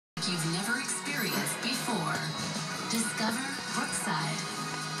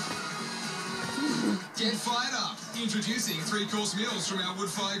Introducing three-course meals from our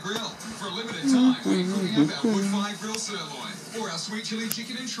wood-fire grill. For a limited time, we're cooking up our wood-fire grill sirloin or our sweet chili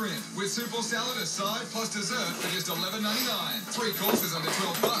chicken and shrimp with soup or salad aside plus dessert for just $11.99. 3 courses under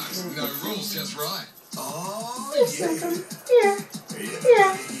 $12. No rules, just right. Oh, yeah.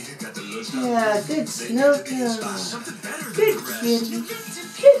 Yeah, good Snowcone. Good kitty. Good kitty.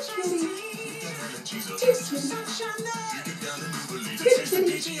 Good kitty. Good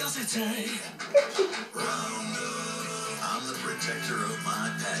kitty. I'm the protector of my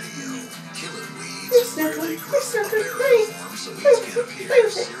patio. Killing weeds It's where not they good. grow. It's not good. Very warm so weeds can appear.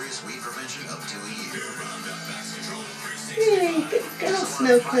 Serious weed prevention up to a year. Hey, good girl,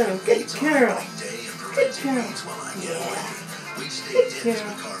 Snowcone. Good girl. Good girl. Yeah. We stay Good dead as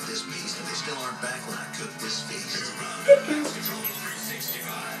girl. we carve this beast, and they still aren't back when I cook this feast. Good girl.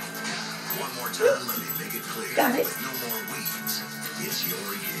 One more time, let me make it clear. Got it. With no more weeds, it's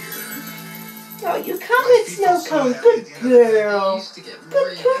your year. Oh, you caught it, Snowcone. Good girl.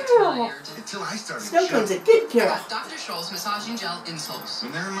 Good girl. Until I started Snowcone's a good girl. Dr. Scholl's massaging gel insoles.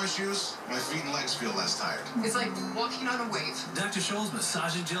 When they're in my shoes, my feet and legs feel less tired. It's like walking on a wave. Dr. Scholl's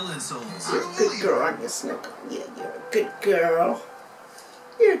massaging gel insoles. You're a good girl, aren't you, Snowcone? Yeah, you're a good girl.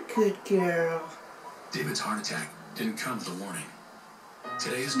 You're a good girl. David's heart attack didn't come with a warning.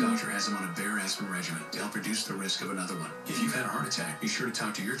 Today, his doctor has him on a bare aspirin regimen to help reduce the risk of another one. If you've had a heart attack, be sure to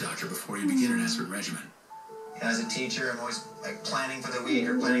talk to your doctor before you begin an aspirin regimen. As a teacher, I'm always planning for the week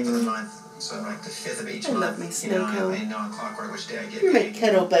or planning for the month. So the 5th of each month. I love me, Snowcone. I know on clockwork which day I get You're my paid.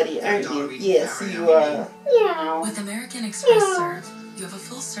 cuddle buddy, aren't you? Yes, you are. Meow. With American Express Serve, you have a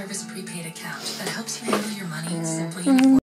full-service prepaid account that helps you handle your money simply and affordably.